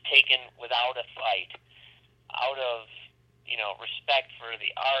Jones is taken without a fight, out of, respect for the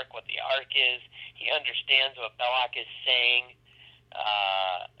Ark, what the Ark is. He understands what Belloc is saying,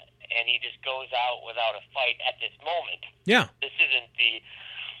 and he just goes out without a fight at this moment. Yeah. This isn't the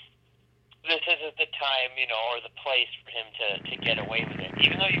time, or the place for him to get away with it.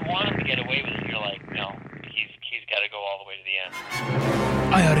 Even though you want him to get away with it, you're like, no, he's got to go all the way to the end.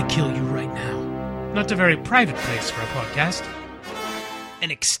 I ought to kill you right now. Not a very private place for a podcast.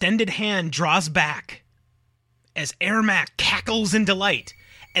 An extended hand draws back as Ermac cackles in delight,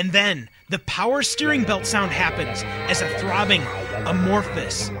 and then the power steering belt sound happens as a throbbing,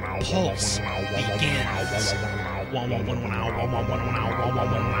 amorphous pulse begins.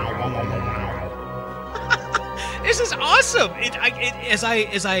 This is awesome.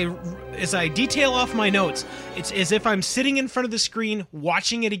 As I detail off my notes, it's as if I'm sitting in front of the screen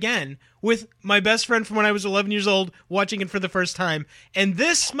watching it again with my best friend from when I was 11 years old watching it for the first time. And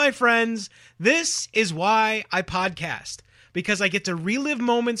this, my friends, this is why I podcast, because I get to relive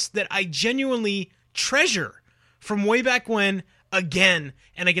moments that I genuinely treasure from way back when again,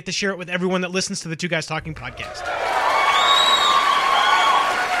 and I get to share it with everyone that listens to the Two Guys Talking podcast.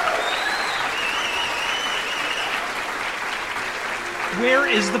 Where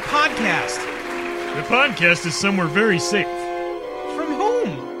is the podcast? The podcast is somewhere very safe. From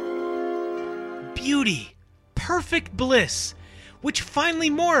whom? Beauty, perfect bliss, which finally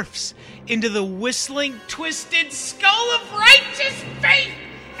morphs into the whistling, twisted skull of righteous faith,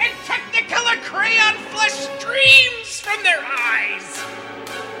 and technicolor crayon flesh streams from their eyes.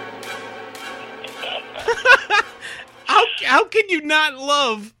 How can you not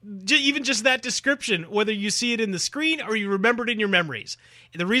love even just that description, whether you see it in the screen or you remember it in your memories?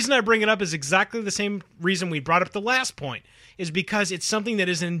 The reason I bring it up is exactly the same reason we brought up the last point, is because it's something that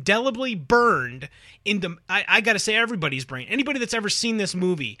is indelibly burned into, I got to say, everybody's brain. Anybody that's ever seen this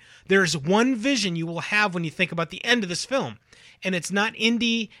movie, there's one vision you will have when you think about the end of this film, and it's not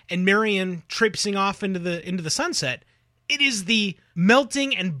Indy and Marion traipsing off into the sunset. It is the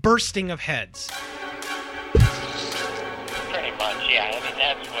melting and bursting of heads. Yeah, I mean,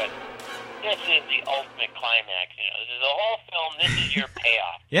 this is the ultimate climax, This is the whole film, this is your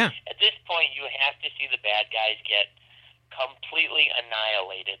payoff. Yeah. At this point, you have to see the bad guys get completely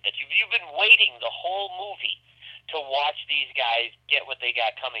annihilated. That you've been waiting the whole movie to watch these guys get what they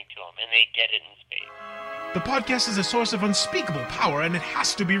got coming to them, and they get it in spades. The podcast is a source of unspeakable power, and it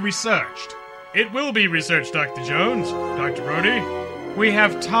has to be researched. It will be researched, Dr. Jones. Dr. Brody. We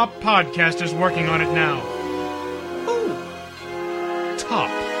have top podcasters working on it now. Top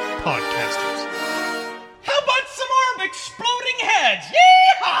podcasters. How about some more of exploding heads?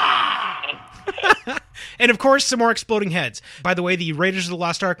 Yeehaw! And of course, some more exploding heads. By the way, the Raiders of the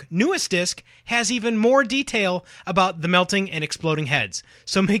Lost Ark newest disc has even more detail about the melting and exploding heads.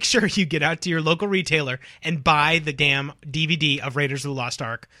 So make sure you get out to your local retailer and buy the damn DVD of Raiders of the Lost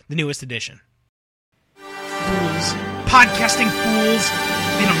Ark, the newest edition. Fools. Podcasting fools.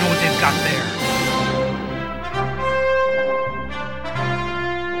 They don't know what they've got there.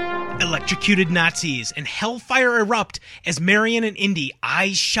 Electrocuted Nazis and hellfire erupt as Marion and Indy,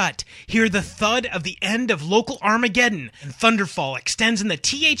 eyes shut, hear the thud of the end of local Armageddon, and thunderfall extends in the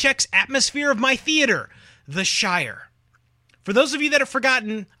THX atmosphere of my theater, the Shire. For those of you that have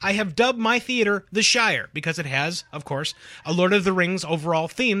forgotten, I have dubbed my theater the Shire because it has, of course, a Lord of the Rings overall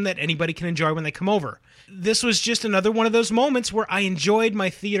theme that anybody can enjoy when they come over. This was just another one of those moments where I enjoyed my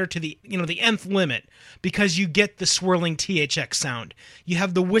theater to the nth limit, because you get the swirling THX sound. You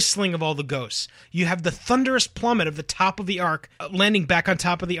have the whistling of all the ghosts. You have the thunderous plummet of the top of the Ark, landing back on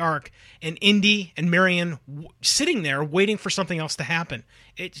top of the Ark, and Indy and Marion sitting there waiting for something else to happen.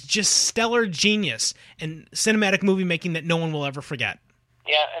 It's just stellar genius and cinematic movie making that no one will ever forget.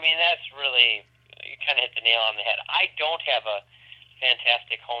 Yeah, I mean, that's really, you kind of hit the nail on the head. I don't have a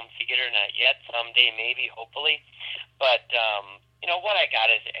fantastic home theater, not yet. Someday, maybe, hopefully. But, what I got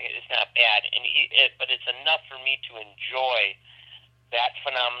is not bad, but it's enough for me to enjoy that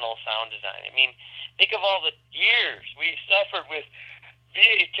phenomenal sound design. I mean, think of all the years we suffered with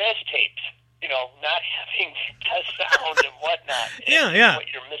VHS tapes, not having the sound and whatnot. Yeah.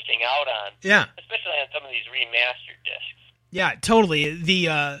 What you're missing out on. Yeah. Especially on some of these remastered discs. Yeah, totally.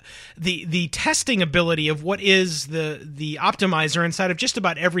 The testing ability of what is the optimizer inside of just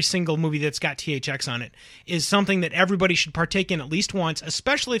about every single movie that's got THX on it is something that everybody should partake in at least once,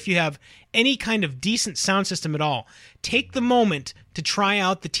 especially if you have any kind of decent sound system at all. Take the moment to try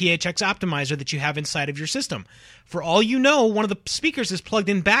out the THX optimizer that you have inside of your system. For all you know, one of the speakers is plugged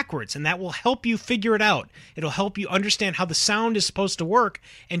in backwards, and that will help you figure it out. It'll help you understand how the sound is supposed to work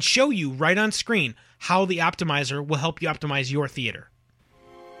and show you right on screen how the optimizer will help you optimize your theater.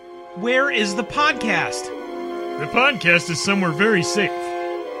 Where is the podcast? The podcast is somewhere very safe.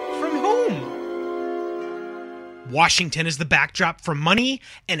 From whom? Washington is the backdrop for money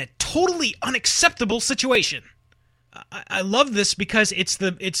and a totally unacceptable situation. I love this because it's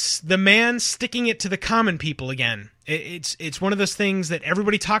the man sticking it to the common people again. It's one of those things that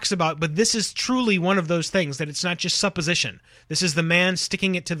everybody talks about, but this is truly one of those things that it's not just supposition. This is the man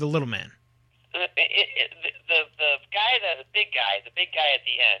sticking it to the little man. The big guy at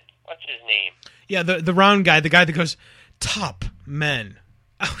the end. What's his name? Yeah, the round guy, the guy that goes, top men.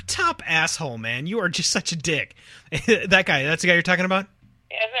 Oh, top asshole, man. You are just such a dick. That guy, that's the guy you're talking about?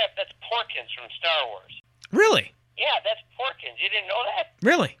 Yeah, that's Porkins from Star Wars. Really? Yeah, that's Porkins. You didn't know that?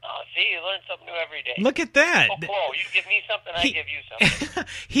 Really? Oh, see, you learn something new every day. Look at that. Oh, whoa, you give me something, I give you something.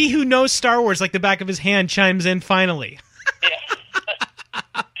 He who knows Star Wars like the back of his hand chimes in finally. Yeah.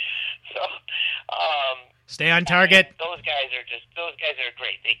 Stay on target. Those guys are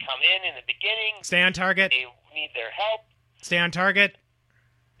great. They come in the beginning. Stay on target. They need their help. Stay on target.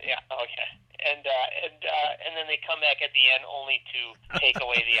 Yeah, okay. And then they come back at the end only to take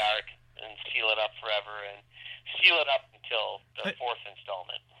away the Ark and seal it up forever and seal it up until the fourth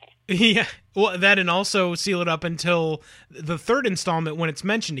installment. Yeah, well, that and also seal it up until the third installment when it's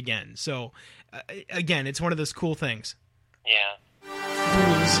mentioned again. So, again, it's one of those cool things. Yeah.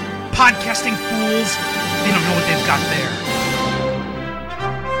 Fools. Podcasting fools. They don't know what they've got there.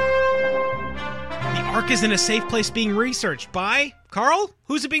 The Ark is in a safe place being researched by... Carl?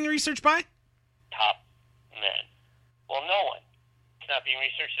 Who's it being researched by? Top men. Well, no one. It's not being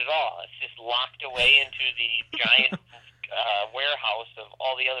researched at all. It's just locked away into the giant warehouse of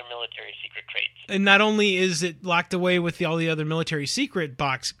all the other military secret crates. And not only is it locked away with all the other military secret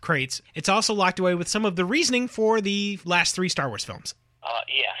box crates, it's also locked away with some of the reasoning for the last 3 Star Wars films.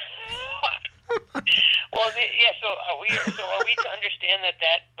 Yeah. Well, so are we to understand that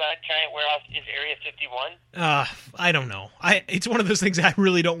giant warehouse is Area 51? I don't know. It's one of those things I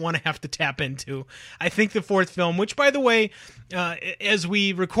really don't want to have to tap into. I think the 4th film, which, by the way, as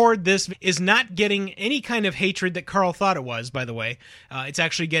we record this, is not getting any kind of hatred that Carl thought it was, by the way. It's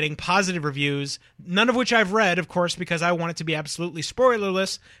actually getting positive reviews, none of which I've read, of course, because I want it to be absolutely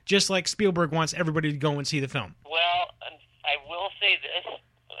spoilerless, just like Spielberg wants everybody to go and see the film. Well, I will say this,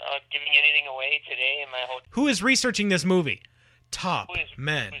 giving anything away today in my hotel. Who is researching this movie? Top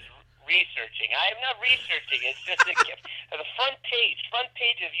men. Who's researching? I am not researching. It's just the front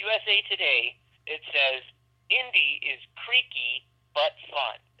page of USA Today. It says Indy is creaky but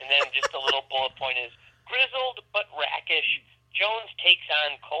fun, and then just a little bullet point is grizzled but rackish. Jones takes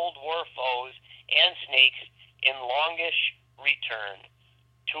on Cold War foes and snakes in longish return.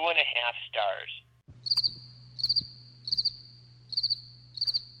 2.5 stars.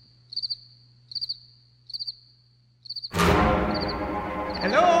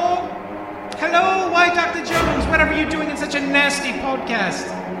 Hello? Hello? Why, Dr. Jones? What are you doing in such a nasty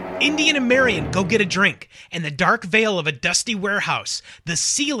podcast? Indy and Marion go get a drink, and the dark veil of a dusty warehouse, the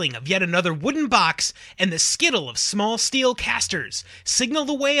ceiling of yet another wooden box, and the skittle of small steel casters signal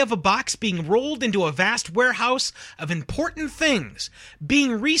the way of a box being rolled into a vast warehouse of important things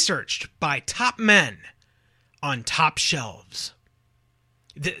being researched by top men on top shelves.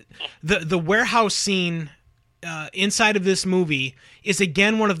 The warehouse scene inside of this movie is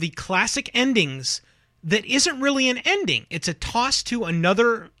again one of the classic endings that isn't really an ending. It's a toss to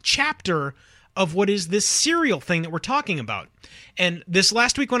another chapter of what is this serial thing that we're talking about. And this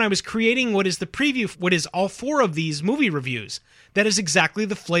last week when I was creating what is the preview, what is all 4 of these movie reviews, that is exactly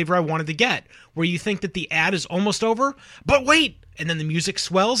the flavor I wanted to get, where you think that the ad is almost over, but wait, and then the music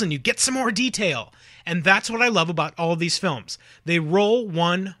swells and you get some more detail. And that's what I love about all of these films. They roll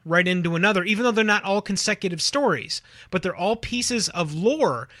one right into another, even though they're not all consecutive stories, but they're all pieces of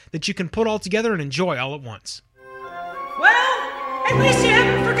lore that you can put all together and enjoy all at once. Well, at least you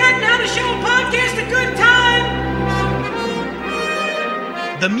haven't forgotten how to show a podcast a good time.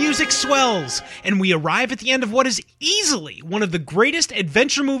 The music swells, and we arrive at the end of what is easily one of the greatest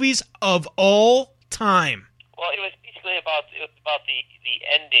adventure movies of all time. Well, it was basically about the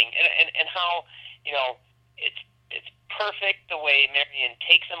ending and how, you know, it's perfect the way Marion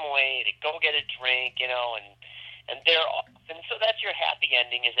takes him away to go get a drink, you know, and they're off. And so that's your happy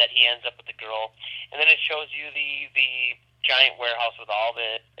ending, is that he ends up with the girl. And then it shows you the giant warehouse with all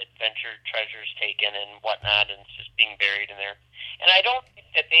the adventure treasures taken and whatnot, and it's just being buried in there. And I don't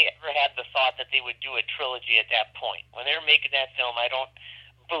think that they ever had the thought that they would do a trilogy at that point. When they were making that film, I don't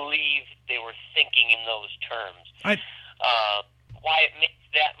believe they were thinking in those terms. Why it makes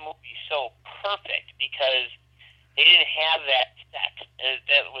that movie so perfect, because they didn't have that set.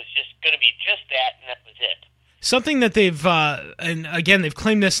 That was just going to be just that, and that was it. Something that they've, and again, they've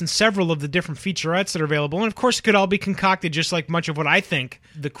claimed this in several of the different featurettes that are available, and of course it could all be concocted just like much of what I think,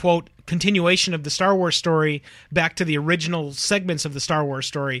 the quote, continuation of the Star Wars story back to the original segments of the Star Wars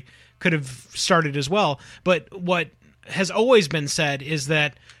story could have started as well. But what has always been said is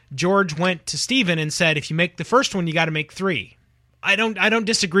that George went to Steven and said, if you make the first one, you got to make 3. I don't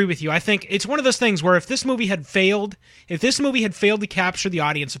disagree with you. I think it's one of those things where if this movie had failed to capture the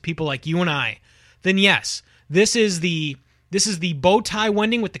audience of people like you and I, then yes, this is the bow tie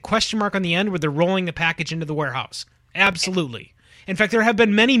wending with the question mark on the end where they're rolling the package into the warehouse. Absolutely. In fact, there have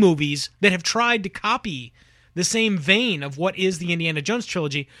been many movies that have tried to copy the same vein of what is the Indiana Jones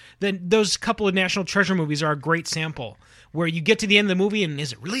trilogy. Then those couple of National Treasure movies are a great sample, where you get to the end of the movie and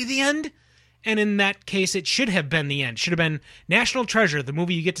is it really the end? And in that case, it should have been the end. Should have been National Treasure, the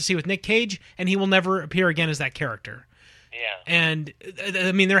movie you get to see with Nick Cage, and he will never appear again as that character. Yeah. And,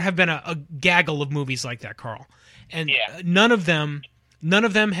 I mean, there have been a gaggle of movies like that, Carl. And none of them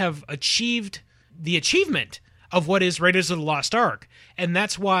have achieved the achievement of what is Raiders of the Lost Ark. And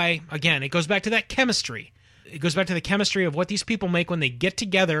that's why, again, it goes back to that chemistry. It goes back to the chemistry of what these people make when they get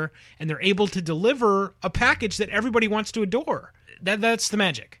together and they're able to deliver a package that everybody wants to adore. That's the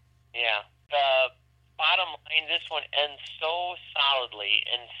magic. Yeah. The bottom line, this one ends so solidly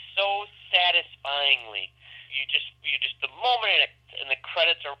and so satisfyingly. You just the moment and the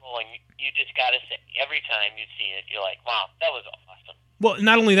credits are rolling, you just got to say, every time you see it, you're like, wow, that was awesome. Well,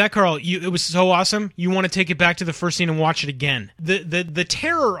 not only that, Carl, it was so awesome, you want to take it back to the first scene and watch it again. The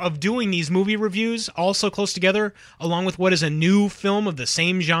terror of doing these movie reviews all so close together, along with what is a new film of the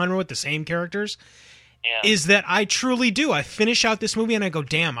same genre with the same characters, is that I truly do. I finish out this movie and I go,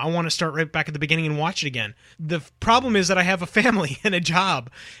 damn, I want to start right back at the beginning and watch it again. The problem is that I have a family and a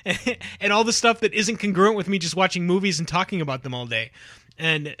job and all the stuff that isn't congruent with me just watching movies and talking about them all day.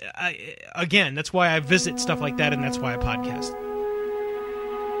 And again, that's why I visit stuff like that, and that's why I podcast.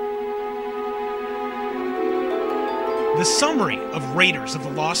 The summary of Raiders of the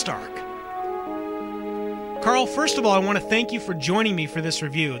Lost Ark. Carl, first of all, I want to thank you for joining me for this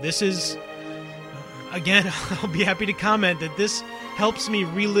review. This is... Again, I'll be happy to comment that this helps me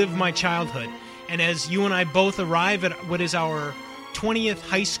relive my childhood. And as you and I both arrive at what is our 20th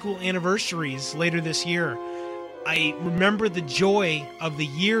high school anniversaries later this year, I remember the joy of the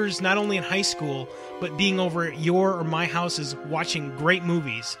years not only in high school, but being over at your or my houses watching great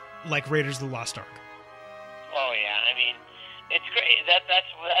movies like Raiders of the Lost Ark. Oh, yeah. I mean, it's great. That's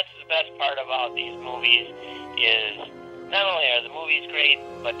the best part about these movies is not only are the movies great,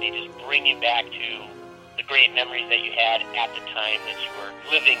 but they just bring you back to the great memories that you had at the time that you were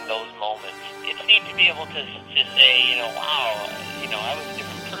living those moments. It's neat to be able to say, wow, I was a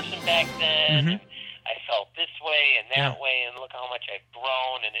different person back then, and I felt this way and that way, and look how much I've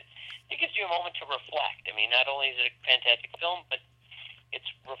grown, and it gives you a moment to reflect. I mean, not only is it a fantastic film, but it's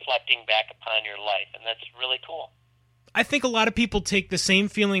reflecting back upon your life, and that's really cool. I think a lot of people take the same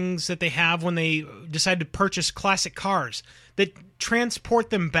feelings that they have when they decide to purchase classic cars, that transport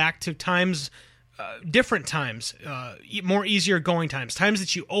them back to times, different times, more easier going times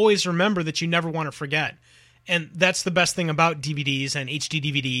that you always remember, that you never want to forget. And that's the best thing about DVDs and HD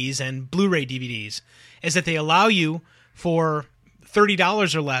DVDs and Blu-ray DVDs, is that they allow you for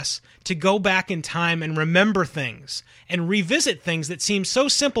 $30 or less to go back in time and remember things and revisit things that seemed so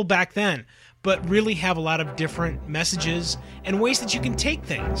simple back then, but really have a lot of different messages and ways that you can take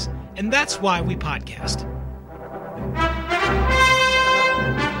things. And that's why we podcast.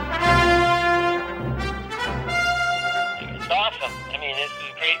 It's awesome. I mean, this is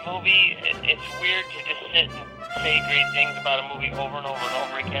a great movie. It's weird to just sit and say great things about a movie over and over and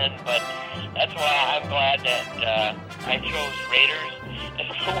over again, but that's why I'm glad that I chose Raiders as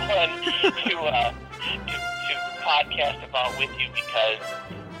the one to podcast about with you, because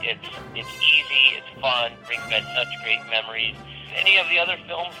it's easy, it's fun, brings back such great memories. Any of the other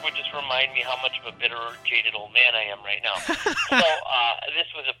films would just remind me how much of a bitter, jaded old man I am right now. So this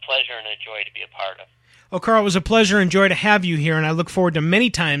was a pleasure and a joy to be a part of. Well, Carl, it was a pleasure and joy to have you here, and I look forward to many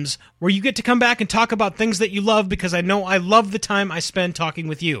times where you get to come back and talk about things that you love, because I know I love the time I spend talking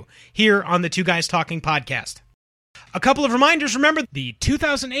with you here on the Two Guys Talking podcast. A couple of reminders. Remember the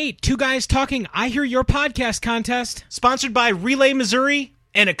 2008 Two Guys Talking I Hear Your Podcast contest, sponsored by Relay Missouri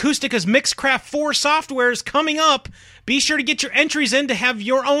and Acoustica's Mixcraft 4 software, is coming up. Be sure to get your entries in to have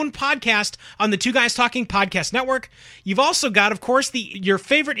your own podcast on the Two Guys Talking Podcast Network. You've also got, of course, your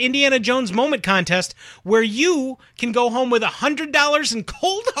favorite Indiana Jones moment contest, where you can go home with $100 in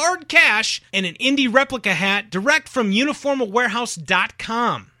cold hard cash and an Indy replica hat direct from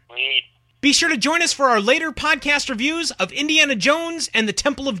uniformwarehouse.com. Sweet. Be sure to join us for our later podcast reviews of Indiana Jones and the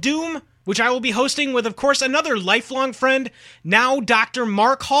Temple of Doom, which I will be hosting with, of course, another lifelong friend, now Dr.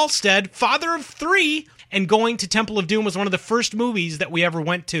 Mark Halstead, father of 3, and going to Temple of Doom was one of the first movies that we ever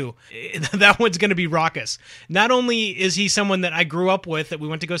went to. That one's going to be raucous. Not only is he someone that I grew up with, that we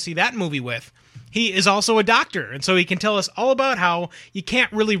went to go see that movie with, he is also a doctor, and so he can tell us all about how you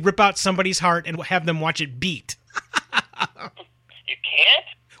can't really rip out somebody's heart and have them watch it beat. You can't?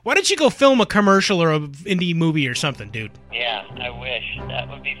 Why don't you go film a commercial or an indie movie or something, dude? Yeah, I wish. That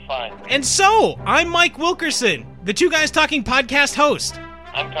would be fun. And so, I'm Mike Wilkerson, the Two Guys Talking podcast host.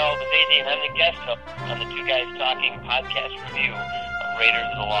 I'm Carl DeVazy, and I'm the guest host on the Two Guys Talking podcast review of Raiders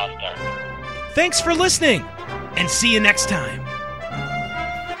of the Lost Ark. Thanks for listening, and see you next time.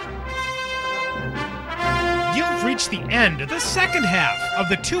 You've reached the end of the second half of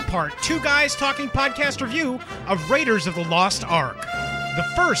the two-part Two Guys Talking podcast review of Raiders of the Lost Ark. The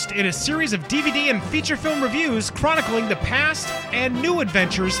first in a series of DVD and feature film reviews chronicling the past and new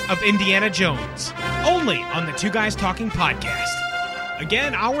adventures of Indiana Jones. Only on the Two Guys Talking podcast.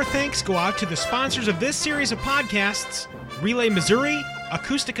 Again, our thanks go out to the sponsors of this series of podcasts, Relay Missouri,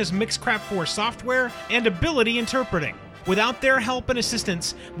 Acoustica's Mixcraft 4 software, and Ability Interpreting. Without their help and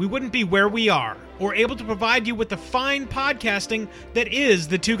assistance, we wouldn't be where we are, or able to provide you with the fine podcasting that is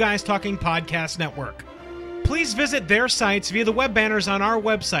the Two Guys Talking Podcast Network. Please visit their sites via the web banners on our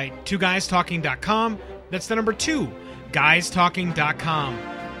website, twoguystalking.com. That's the number 2, guystalking.com.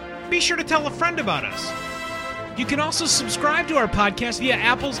 Be sure to tell a friend about us. You can also subscribe to our podcast via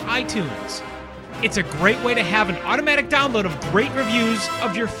Apple's iTunes. It's a great way to have an automatic download of great reviews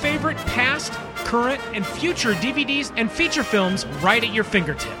of your favorite past, current, and future DVDs and feature films right at your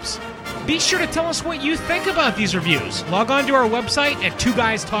fingertips. Be sure to tell us what you think about these reviews. Log on to our website at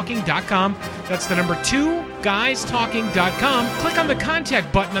twoguystalking.com. That's the number 2, guystalking.com. Click on the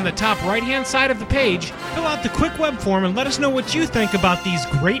contact button on the top right-hand side of the page. Fill out the quick web form and let us know what you think about these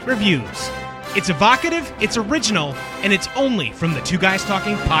great reviews. It's evocative, it's original, and it's only from the Two Guys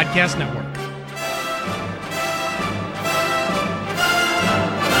Talking Podcast Network.